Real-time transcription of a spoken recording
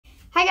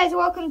Hi guys,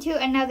 welcome to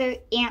another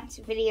ants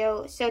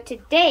video. So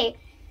today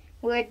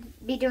we'll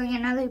be doing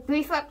another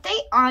brief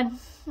update on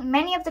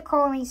many of the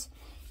colonies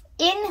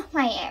in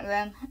my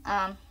ant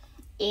room.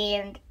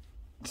 And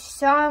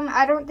some,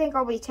 I don't think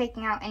I'll be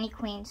taking out any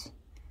queens.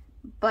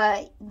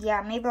 But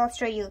yeah, maybe I'll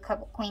show you a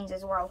couple queens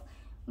as well.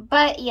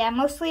 But yeah,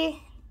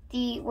 mostly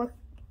the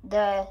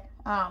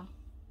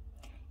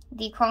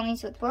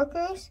colonies with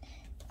workers.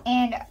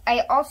 And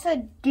I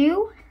also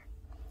do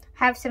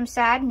have some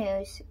sad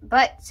news,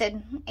 but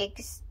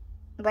it's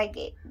like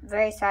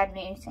very sad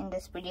news in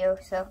this video.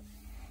 So,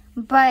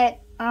 but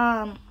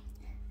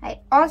I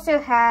also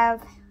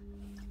have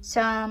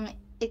some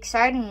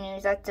exciting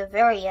news at the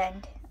very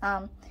end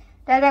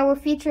that I will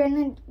feature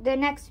in the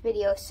next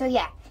video. So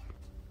yeah.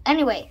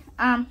 Anyway,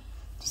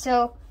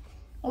 so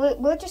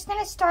we're just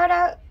gonna start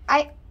out.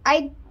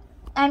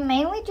 I'm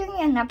mainly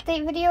doing an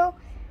update video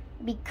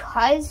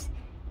because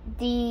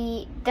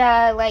the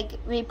like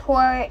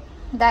report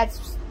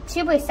that's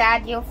super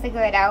sad, you'll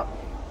figure it out,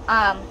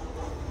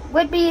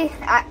 would be,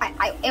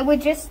 it would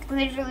just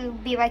literally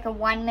be like a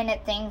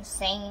 1-minute thing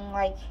saying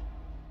like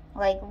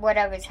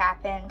whatever's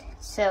happened.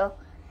 So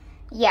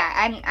yeah,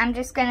 I'm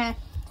just gonna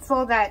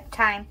fill that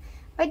time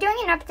by doing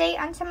an update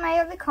on some of my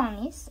other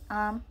colonies.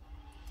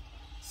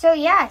 So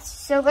yeah,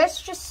 so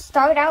let's just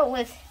start out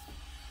with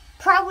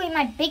probably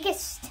my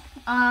biggest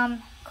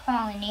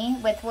colony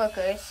with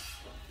workers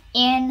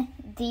in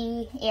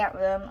the ant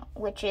room,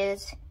 which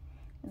is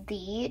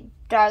the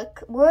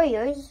Dark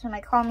Warriors,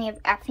 my colony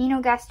of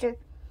Aphaenogaster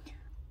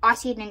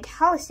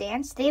occidentalis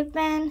ants. They've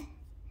been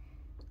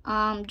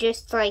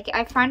just like,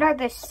 I found out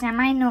they're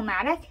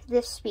semi-nomadic,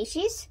 this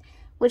species,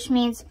 which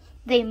means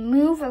they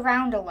move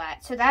around a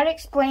lot. So that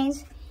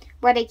explains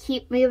why they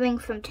keep moving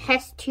from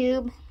test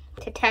tube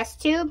to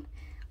test tube,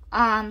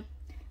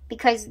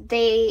 because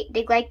they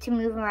like to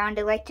move around,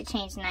 they like to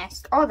change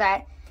nest, all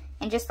that,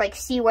 and just like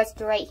see what's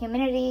the right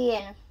humidity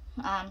and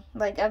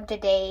like of the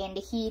day and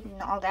the heat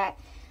and all that.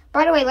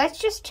 By the way, let's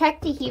just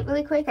check the heat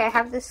really quick. I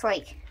have this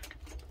like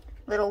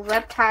little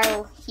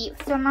reptile heat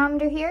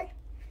thermometer here.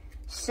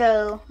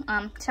 So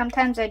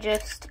sometimes I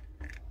just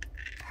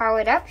power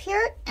it up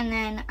here, and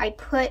then I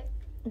put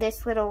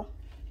this little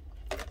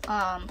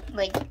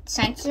like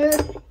sensor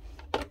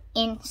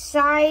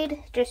inside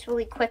just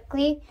really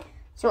quickly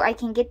so I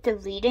can get the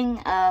reading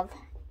of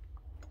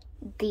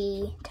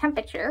the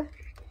temperature.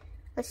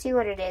 Let's see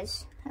what it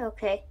is.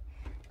 Okay,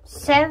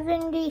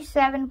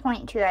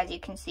 77.2 as you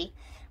can see,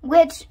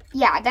 which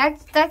yeah,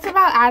 that's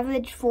about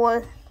average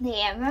for the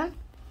ant room.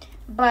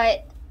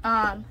 But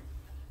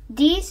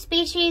these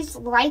species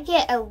like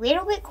it a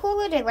little bit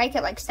cooler. They like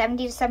it like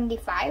 70 to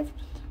 75.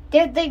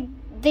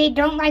 They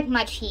don't like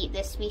much heat,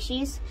 this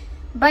species,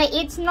 but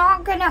it's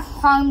not gonna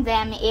harm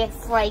them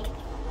if like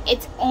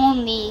it's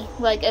only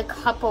like a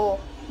couple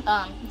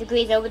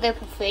degrees over their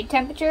preferred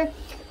temperature,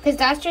 because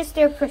that's just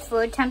their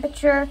preferred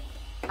temperature,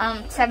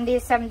 70 to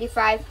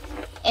 75,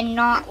 and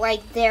not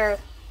like their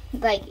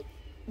like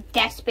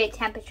desperate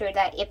temperature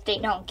that if they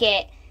don't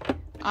get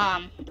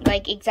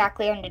like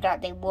exactly under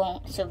that, they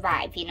won't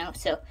survive, you know.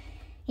 So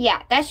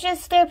yeah, that's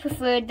just their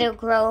preferred. They'll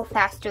grow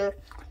faster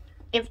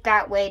if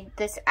that way,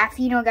 this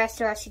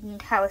Aphaenogaster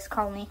occidentalis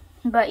colony.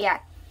 But yeah,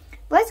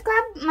 let's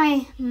grab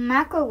my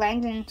macro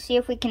lens and see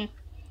if we can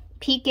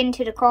peek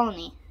into the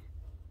colony.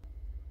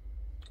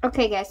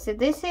 Okay guys, so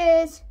this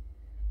is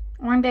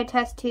one of their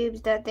test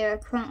tubes that they're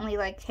currently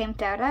like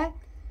camped out at,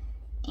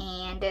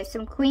 and there's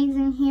some queens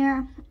in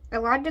here. A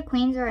lot of the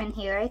queens are in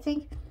here, I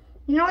think.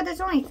 You know what, there's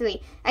only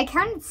 3. I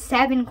counted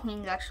 7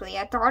 queens actually.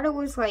 I thought it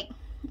was like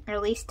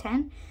at least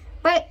 10.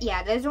 But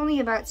yeah, there's only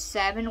about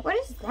 7. What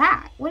is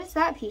that? What is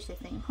that piece of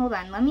thing? Hold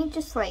on, let me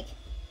just like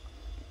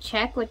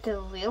check with the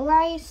real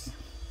eyes.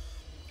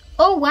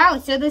 Oh wow,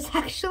 so this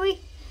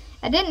actually,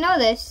 I didn't know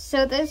this.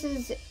 So this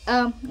is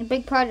a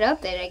big part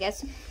of the update, I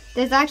guess.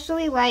 There's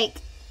actually like,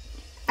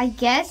 I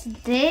guess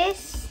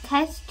this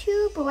test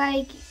tube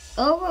like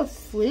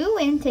overflew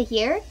into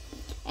here,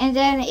 and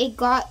then it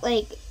got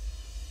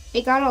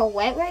all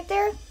wet right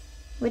there,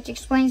 which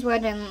explains why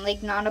I'm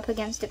like not up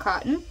against the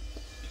cotton.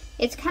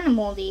 It's kind of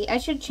moldy. I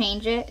should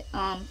change it.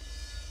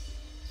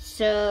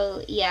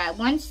 So yeah,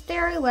 once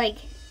they're like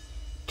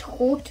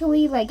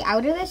totally like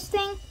out of this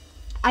thing,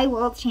 I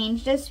will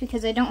change this,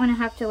 because I don't want to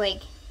have to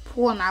like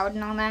pull them out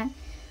and all that.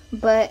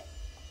 But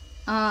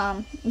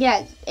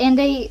yeah, and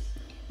they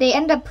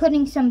end up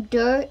putting some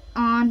dirt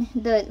on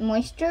the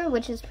moisture,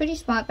 which is pretty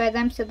smart by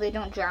them, so they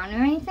don't drown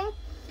or anything.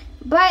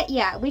 But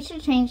yeah, we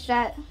should change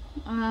that.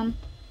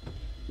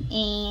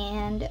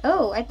 And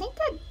oh, I think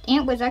that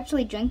ant was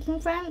actually drinking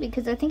from,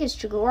 because I think it's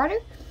sugar water.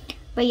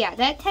 But yeah,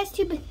 that test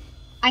tube,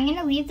 I'm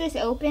gonna leave this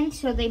open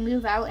so they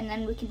move out and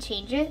then we can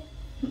change it.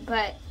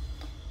 But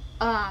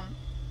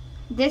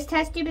this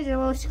test tube is a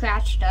little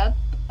scratched up,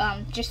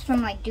 just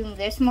from like doing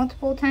this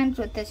multiple times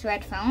with this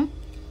red phone.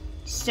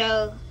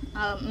 So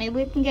maybe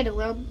we can get a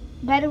little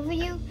better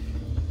view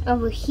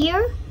over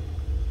here.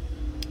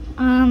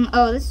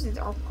 Oh, this is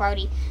all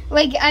cloudy.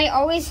 Like,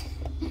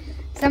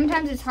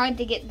 sometimes it's hard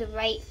to get the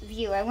right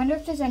view. I wonder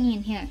if there's any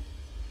in here.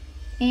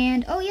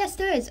 And, oh yes,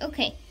 there is.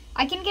 Okay,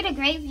 I can get a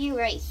great view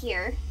right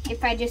here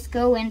if I just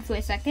go in for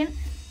a second.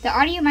 The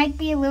audio might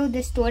be a little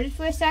distorted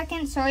for a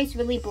second. Sorry, it's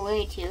really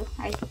blurry too.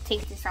 I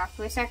take this off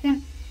for a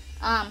second.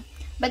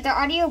 But the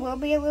audio will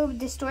be a little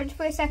distorted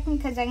for a second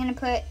because I'm going to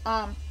put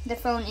the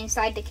phone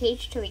inside the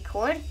cage to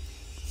record.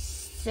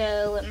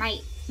 So it might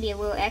be a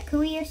little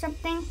echoey or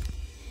something.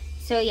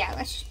 So yeah,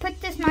 let's just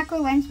put this macro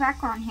lens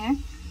back on here.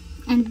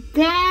 And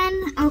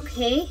then,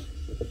 okay,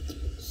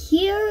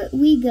 here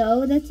we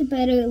go. That's a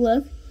better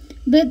look.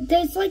 But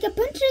there's like a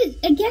bunch of,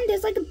 again,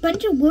 there's like a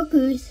bunch of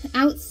workers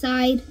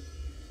outside,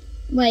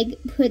 like,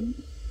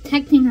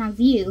 protecting our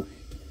view.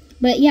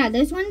 But yeah,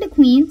 there's one of the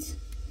queens.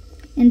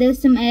 And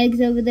there's some eggs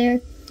over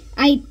there.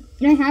 I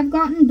have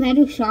gotten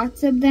better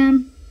shots of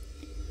them.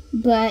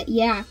 But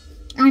yeah,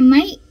 I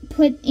might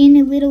put in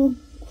a little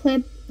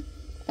clip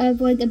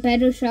of like a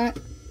better shot.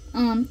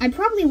 I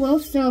probably will,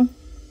 so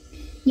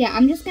yeah,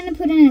 I'm just gonna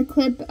put in a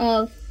clip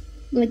of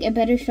like a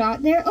better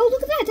shot there. Oh,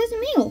 look at that, there's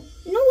a male.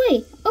 No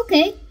way.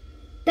 Okay,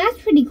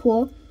 that's pretty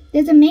cool.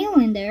 There's a male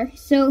in there.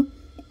 So,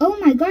 oh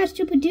my gosh,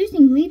 they're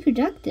producing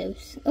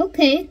reproductives.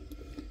 Okay,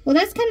 well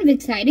that's kind of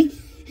exciting.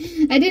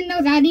 I didn't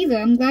know that either.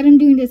 I'm glad I'm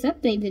doing this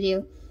update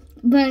video.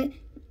 But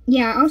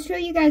yeah, I'll show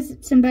you guys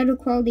some better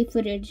quality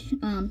footage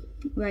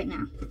right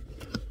now.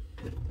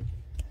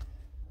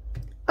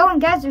 Oh,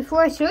 and guys,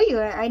 before I show you,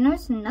 I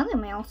noticed another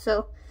male.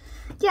 So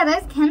yeah,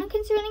 that's kind of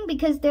concerning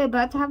because they're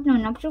about to have no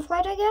nuptial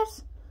flight, I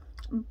guess.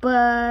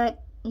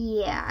 But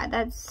yeah,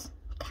 that's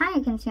kind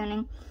of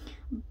concerning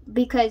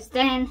because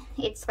then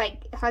it's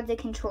like hard to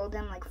control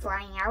them like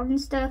flying out and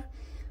stuff.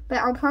 But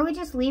I'll probably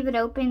just leave it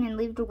open and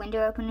leave the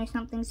window open or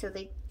something so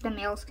the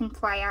males can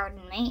fly out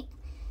and mate.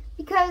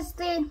 Because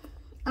they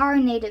are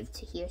native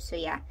to here, so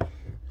yeah.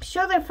 I'm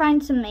sure they'll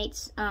find some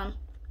mates.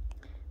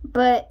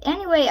 But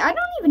anyway, I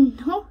don't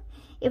even know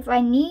if I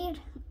need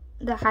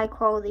the high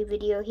quality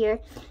video here.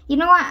 You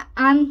know what?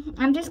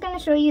 I'm just gonna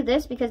show you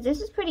this because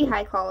this is pretty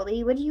high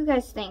quality. What do you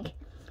guys think?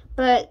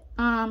 But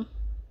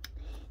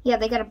yeah,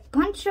 they got a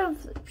bunch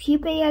of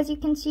pupae as you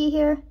can see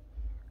here.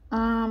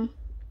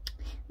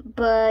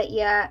 But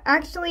yeah,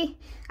 actually,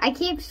 I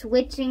keep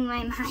switching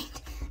my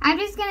mind. I'm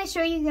just gonna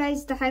show you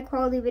guys the high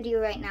quality video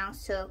right now.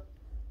 So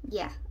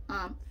yeah,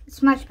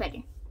 it's much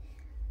better.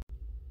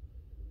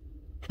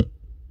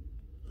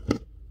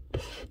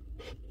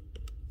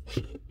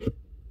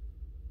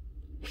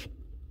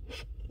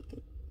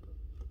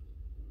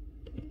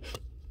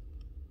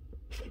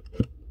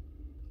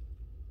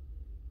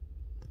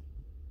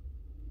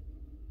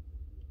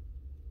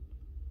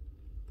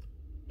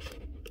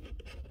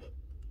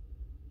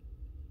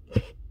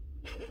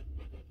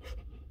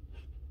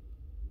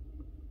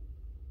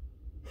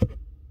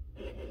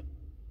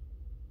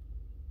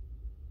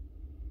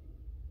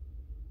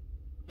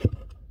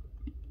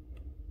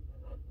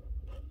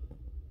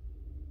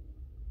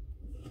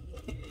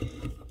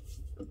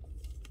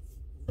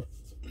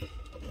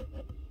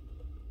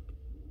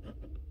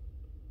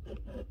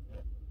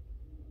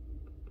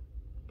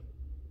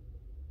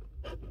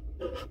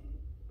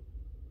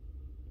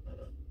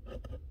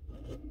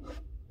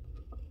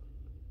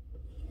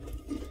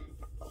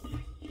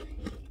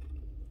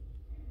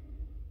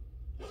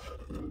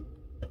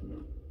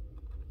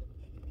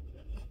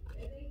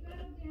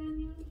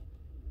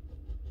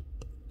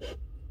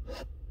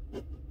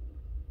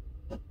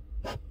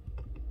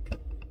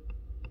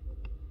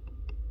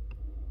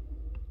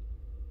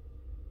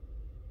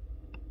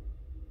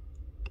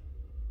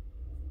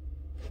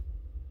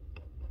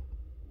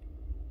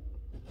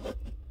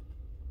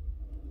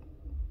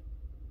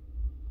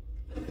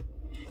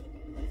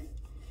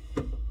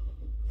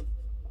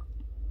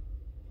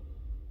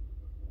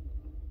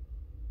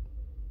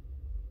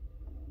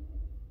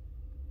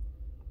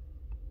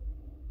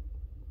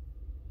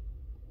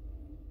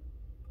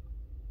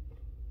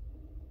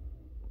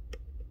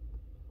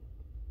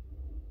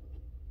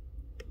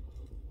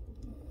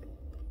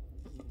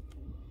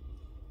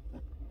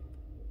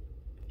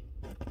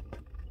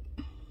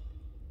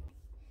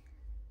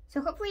 So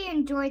hopefully you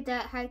enjoyed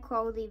that high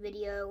quality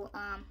video,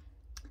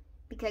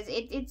 because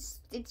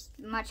it's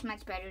much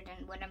better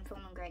than what I'm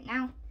filming right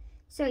now.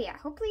 So yeah,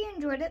 hopefully you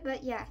enjoyed it.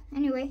 But yeah,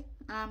 anyway,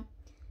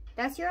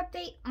 that's your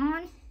update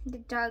on the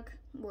dog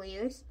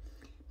warriors.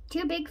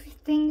 Two big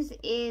things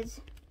is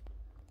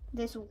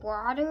this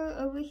water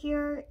over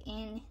here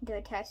in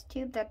their test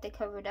tube that they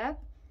covered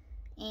up,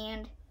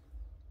 and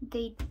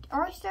they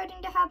are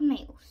starting to have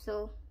males.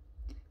 So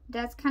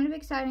that's kind of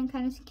exciting,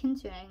 kind of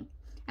concerning.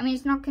 I mean,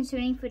 it's not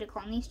concerning for the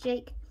colonies,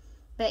 Jake,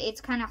 but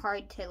it's kind of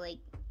hard to,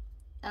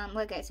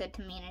 like I said,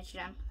 to manage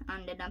them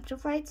on the nuptial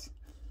flights.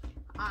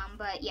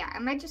 But yeah, I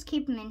might just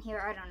keep them in here.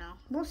 I don't know.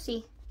 We'll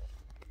see.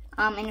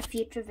 In a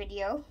future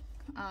video,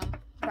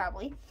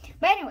 probably.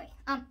 But anyway,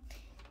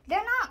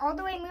 they're not all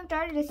the way moved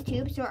out of this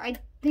tube, so I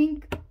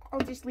think I'll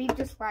just leave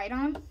the slide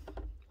on.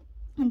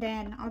 And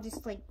then I'll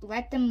just, like,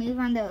 let them move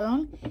on their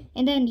own.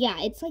 And then, yeah,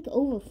 it's, like,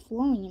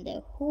 overflowing in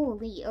there.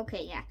 Holy,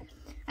 okay, yeah.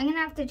 I'm gonna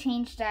have to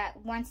change that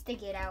once they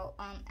get out.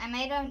 I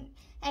might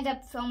end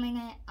up filming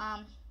it,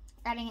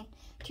 adding it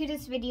to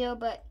this video,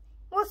 but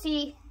we'll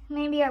see.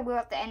 Maybe I will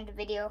at the end of the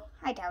video.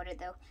 I doubt it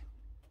though.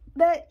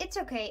 But it's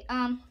okay.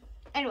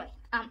 Anyway,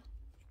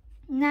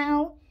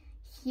 now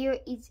here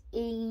is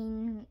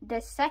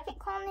the second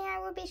colony I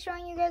will be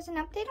showing you guys an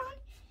update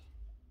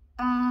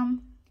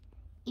on.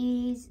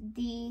 Is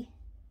the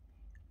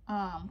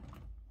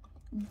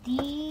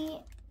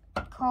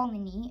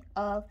colony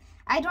of,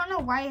 I don't know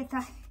why I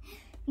thought,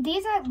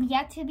 these are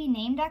yet to be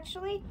named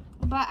actually,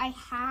 but I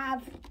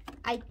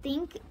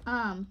think,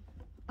 oh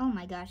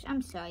my gosh,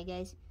 I'm sorry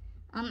guys.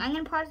 I'm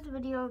gonna pause the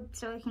video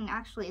so I can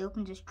actually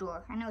open this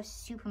drawer. I know it's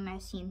super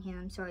messy in here,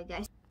 I'm sorry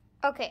guys.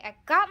 Okay, I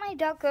got my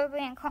duck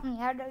overant colony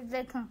out of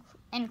the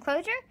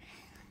enclosure,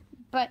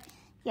 but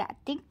yeah, I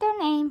think their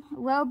name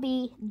will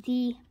be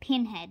the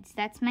Pinheads.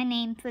 That's my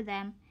name for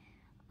them.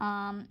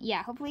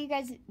 Yeah, hopefully you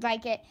guys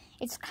like it.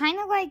 It's kind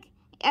of like,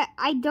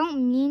 I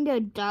don't mean they're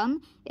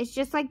dumb. It's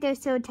just like they're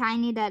so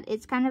tiny that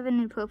it's kind of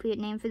an appropriate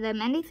name for them.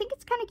 And I think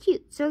it's kind of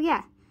cute. So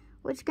yeah,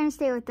 we're just going to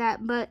stay with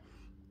that. But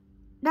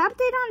the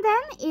update on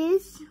them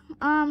is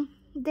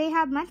they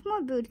have much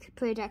more brood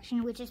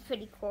production, which is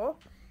pretty cool.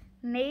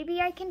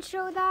 Maybe I can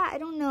show that. I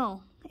don't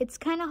know. It's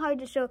kind of hard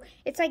to show.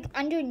 It's like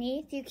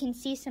underneath you can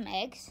see some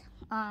eggs.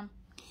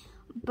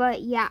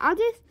 But yeah, I'll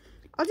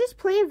just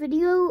play a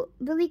video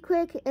really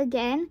quick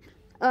again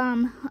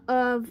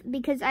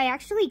because I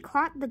actually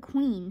caught the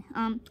queen.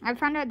 I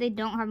found out they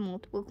don't have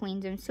multiple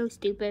queens. I'm so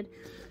stupid.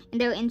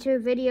 And they'll enter a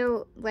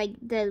video like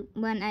the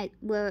one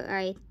where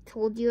I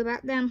told you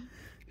about them.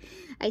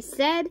 I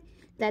said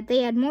that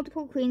they had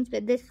multiple queens,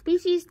 but this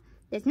species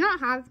does not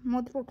have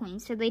multiple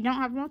queens, so they don't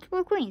have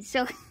multiple queens.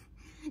 So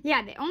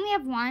yeah, they only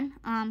have one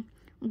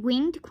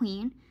winged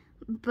queen.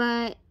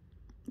 But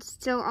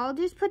so I'll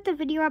just put the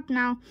video up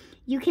now.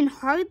 You can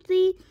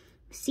hardly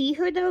see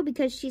her though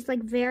because she's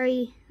like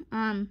very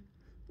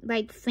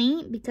like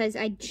faint because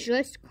I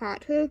just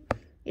caught her.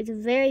 It's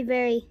very,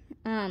 very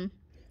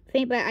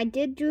faint, but I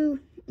did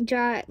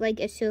draw like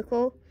a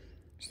circle.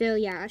 So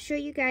yeah, I'll show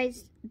you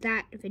guys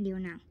that video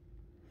now.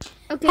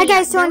 Okay, hi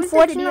guys, so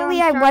unfortunately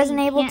I wasn't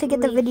able to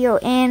get the video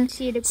in.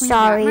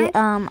 Sorry.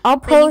 I'll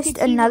post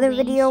another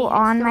video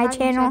on my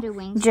channel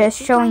just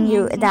showing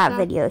you that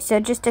video. So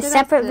just a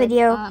separate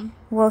video,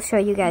 we'll show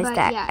you guys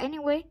that. Yeah,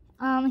 anyway,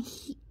 another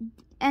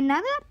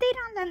update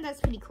on them that's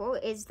pretty cool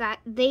is that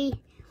they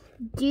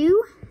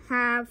do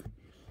have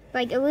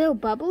like a little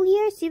bubble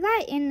here. See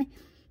that? And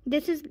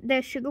this is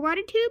their sugar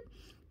water tube.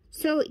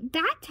 So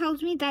that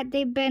tells me that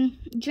they've been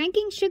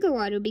drinking sugar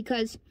water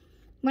because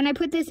when I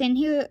put this in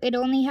here, it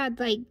only had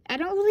like, I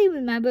don't really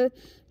remember,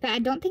 but I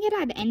don't think it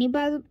had any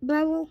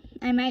bubble.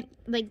 I might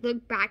like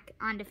look back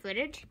on the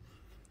footage,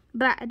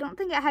 but I don't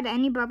think it had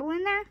any bubble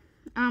in there,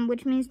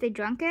 which means they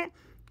drank it,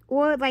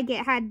 or like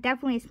it had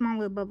definitely a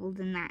smaller bubble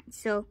than that.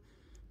 So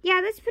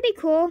yeah, that's pretty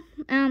cool.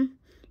 And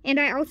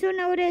I also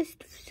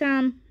noticed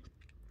some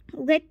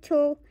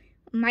little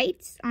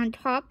mites on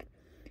top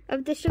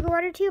of the sugar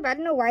water tube. I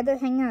don't know why they're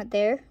hanging out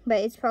there,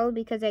 but it's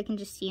probably because I can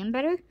just see them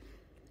better.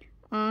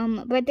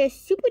 But they're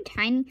super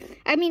tiny.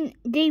 I mean,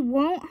 they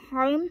won't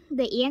harm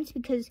the ants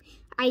because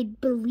I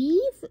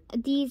believe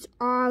these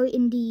are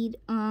indeed,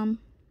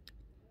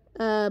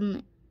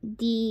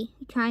 the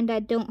kind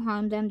that don't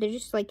harm them. They're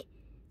just like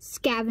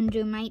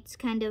scavenger mites,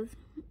 kind of.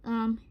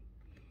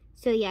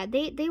 So yeah,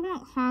 they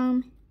won't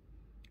harm,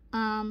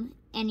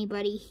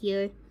 anybody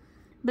here.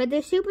 But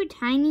they're super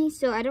tiny,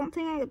 so I don't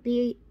think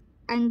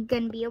I'm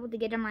gonna be able to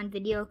get them on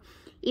video,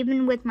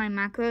 even with my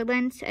macro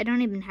lens. I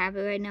don't even have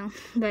it right now,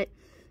 but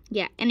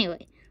yeah,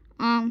 anyway,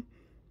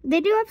 they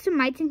do have some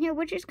mites in here,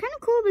 which is kind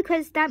of cool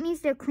because that means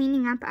they're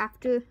cleaning up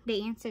after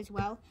the ants as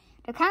well.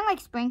 They're kind of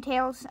like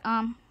springtails,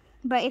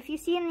 but if you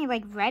see any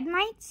like red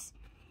mites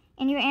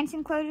in your ants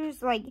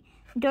enclosures, like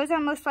those are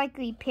most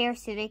likely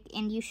parasitic,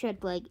 and you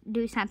should like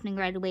do something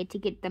right away to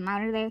get them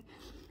out of there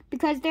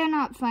because they're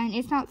not fun.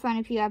 It's not fun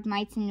if you have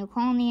mites in your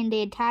colony and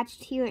they attach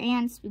to your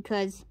ants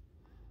because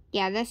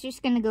yeah, that's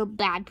just gonna go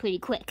bad pretty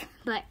quick.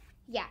 But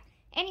yeah,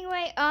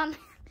 anyway,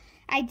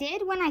 I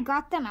did, when I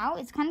got them out,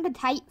 it's kind of a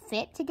tight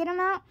fit to get them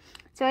out.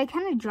 So I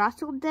kind of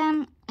jostled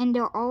them, and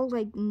they're all,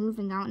 like,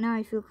 moving out now.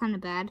 I feel kind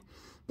of bad.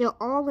 They're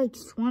all, like,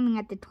 swarming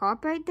at the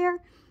top right there.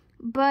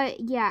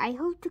 But, yeah, I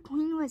hope the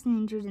queen wasn't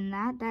injured in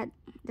that. That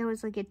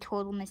was, like, a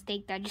total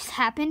mistake that just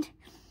happened.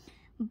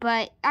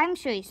 But I'm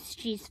sure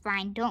she's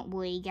fine. Don't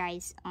worry,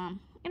 guys.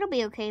 It'll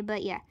be okay,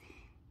 but, yeah.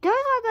 Those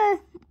are the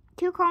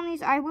 2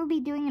 colonies I will be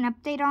doing an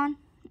update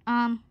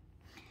on.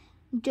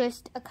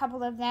 Just a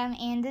couple of them,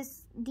 and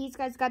these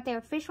guys got their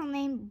official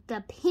name,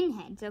 the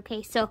Pinheads.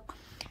 Okay, so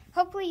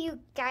hopefully you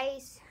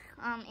guys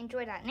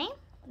enjoy that name.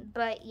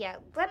 But yeah,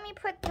 let me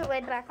put the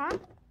lid back on.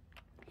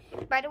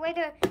 By the way,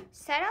 the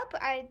setup,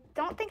 I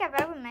don't think I've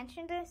ever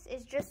mentioned this,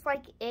 is just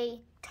like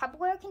a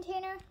Tupperware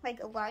container,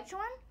 like a large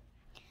one,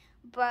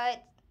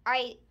 but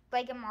I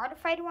like a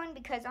modified one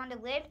because on the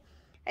lid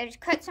I just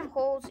cut some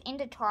holes in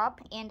the top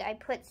and I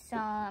put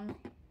some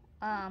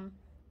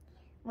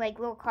like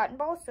little cotton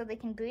balls so they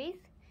can breathe.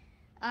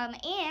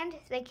 And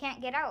they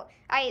can't get out.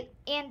 I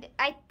think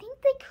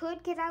they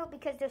could get out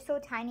because they're so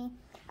tiny.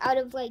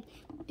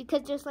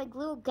 Because there's like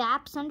little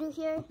gaps under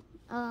here.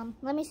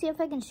 Let me see if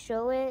I can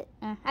show it.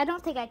 I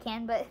don't think I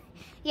can, but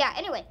yeah,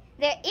 anyway,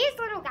 there is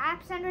little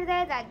gaps under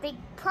there that they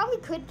probably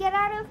could get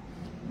out of,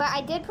 but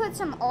I did put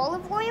some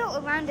olive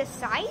oil around the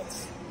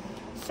sides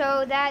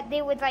so that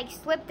they would like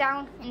slip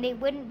down and they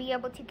wouldn't be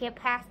able to get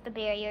past the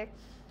barrier.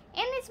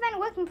 And it's been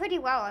working pretty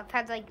well. I've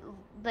had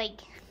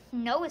like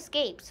no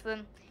escapes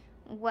from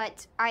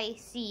what I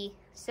see.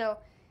 So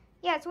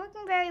yeah, it's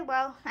working very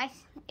well.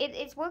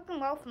 It's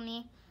working well for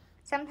me.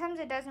 Sometimes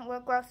it doesn't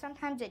work well,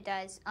 sometimes it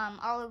does.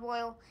 Olive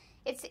oil,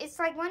 it's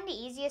like one of the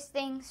easiest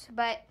things,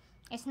 but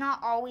it's not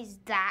always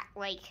that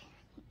like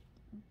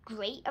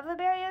great of a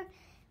barrier.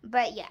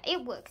 But yeah,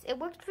 it works. It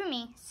worked for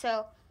me.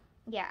 So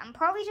yeah, I'm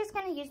probably just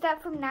gonna use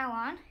that from now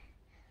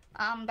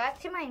on. Back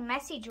to my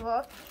messy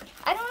drawer.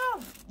 I don't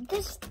know,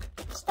 this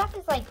stuff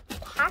is like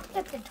packed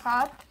at the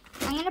top.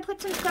 I'm gonna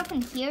put some stuff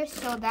in here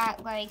so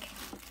that like,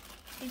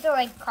 these are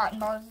like cotton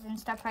balls and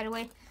stuff, by the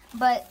way.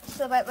 But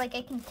so that like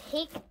I can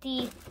take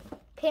the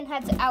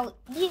pinheads out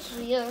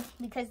easier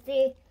because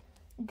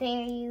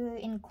their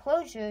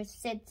enclosure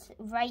sits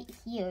right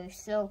here.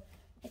 So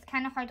it's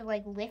kind of hard to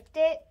like lift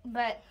it.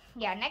 But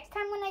yeah, next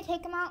time when I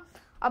take them out,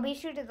 I'll be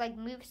sure to like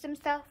move some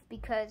stuff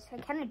because I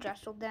kind of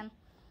jostled them.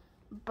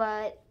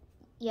 But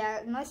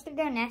yeah, most of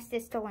their nest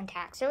is still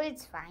intact, so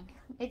it's fine.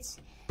 It's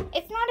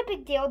not a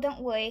big deal, don't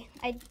worry.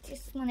 I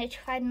just want to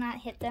try to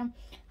not hit them.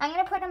 I'm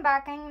going to put them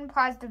back. I'm going to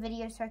pause the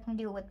video so I can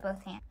do it with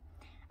both hands.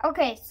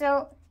 Okay,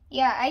 so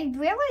yeah, I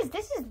realized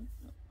this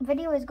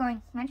video is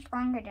going much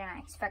longer than I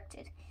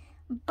expected.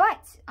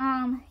 But,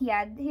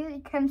 yeah, here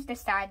comes the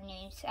sad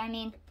news. I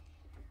mean,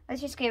 let's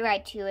just get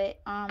right to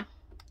it.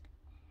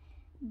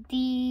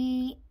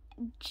 The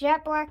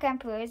jet black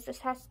emperors, this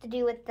has to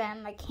do with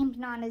them. I came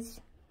on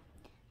as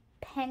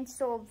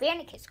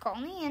Pennsylvanicus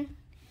colony, and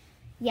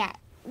yeah,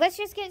 let's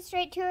just get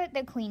straight to it.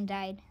 The queen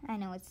died. I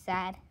know it's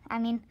sad. I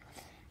mean,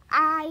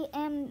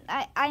 I'm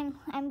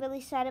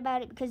really sad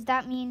about it because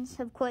that means,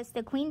 of course,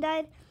 the queen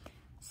died.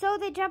 So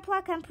the jet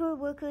black emperor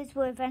workers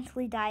will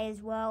eventually die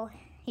as well.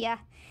 Yeah,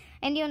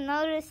 and you'll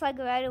notice like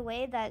right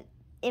away that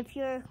if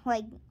you're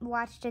like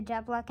watched the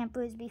jet black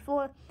emperors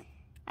before,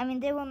 I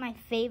mean, they were my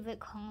favorite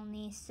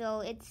colony,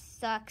 so it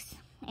sucks.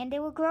 And they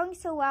were growing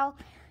so well.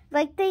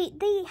 Like, they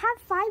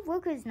have 5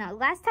 workers now.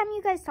 Last time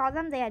you guys saw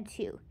them, they had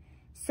 2.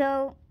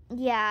 So,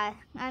 yeah,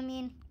 I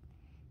mean,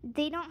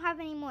 they don't have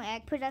any more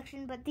egg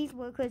production, but these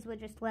workers would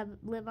just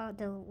live out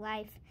their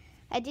life.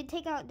 I did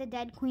take out the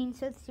dead queen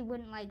so she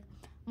wouldn't, like,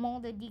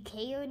 mold or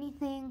decay or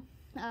anything.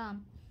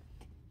 And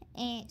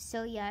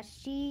so, yeah,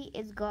 she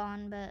is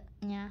gone, but,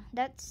 yeah,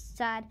 that's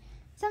sad.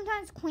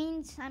 Sometimes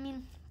queens, I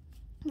mean,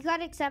 you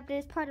gotta accept it.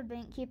 It's part of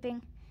bank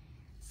keeping.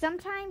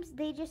 Sometimes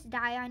they just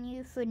die on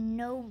you for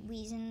no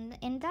reason,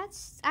 and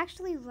that's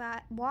actually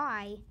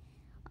why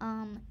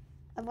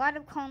a lot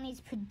of colonies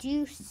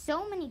produce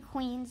so many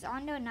queens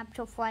on their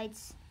nuptial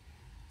flights.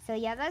 So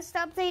yeah, that's the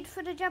update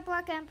for the jet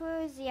black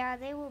emperors. Yeah,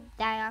 they will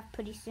die off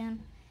pretty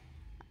soon.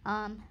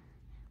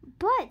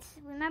 But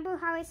remember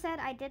how I said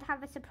I did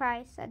have a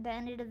surprise at the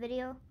end of the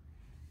video?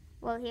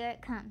 Well, here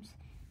it comes.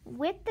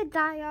 With the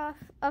die-off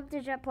of the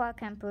jet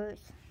black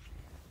emperors,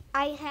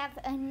 I have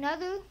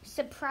another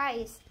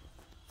surprise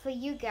for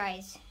you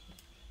guys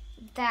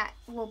that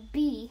will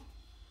be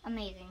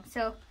amazing.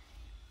 So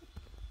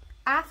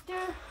after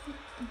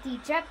the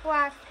jet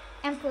black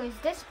emperor's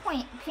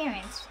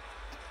disappearance,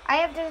 I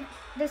have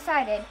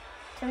decided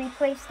to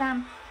replace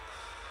them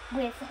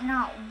with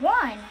not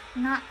 1,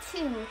 not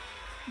 2,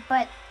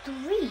 but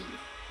 3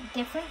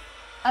 different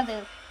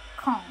other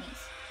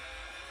colonies.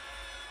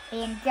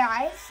 And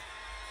guys,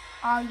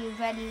 are you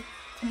ready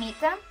to meet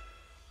them?